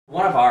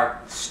One of our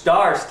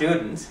star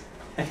students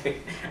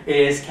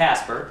is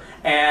Casper,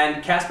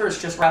 and Casper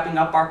is just wrapping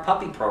up our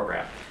puppy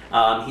program.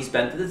 He's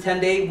been through the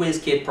 10-day Whiz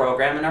Kid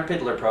program and our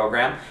Piddler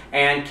program,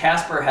 and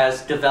Casper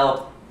has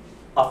developed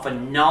a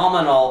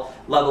phenomenal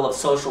level of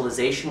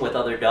socialization with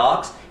other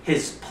dogs.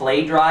 His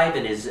play drive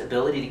and his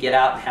ability to get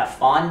out and have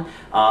fun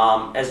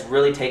has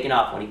really taken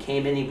off. When he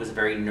came in, he was a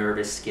very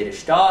nervous,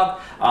 skittish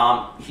dog.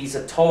 He's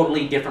a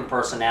totally different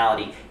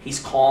personality. He's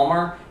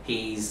calmer.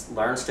 He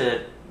learns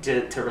to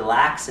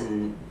relax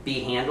and be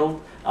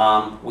handled.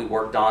 We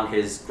worked on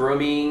his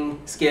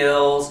grooming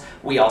skills.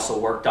 We also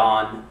worked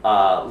on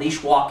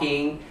leash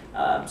walking.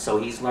 So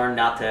he's learned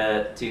not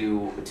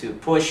to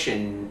push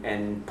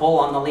and pull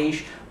on the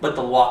leash, but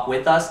to walk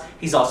with us.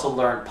 He's also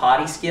learned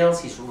potty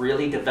skills. He's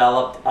really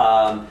developed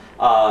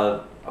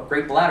a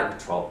great bladder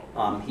control.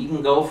 He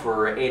can go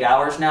for 8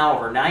 hours now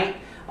overnight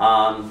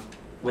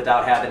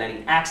without having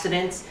any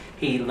accidents.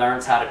 He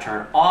learns how to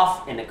turn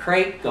off in the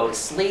crate, go to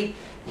sleep.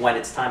 When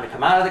it's time to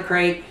come out of the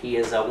crate, he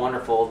is a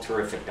wonderful,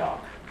 terrific dog.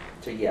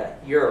 So yeah,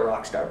 you're a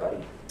rock star, buddy.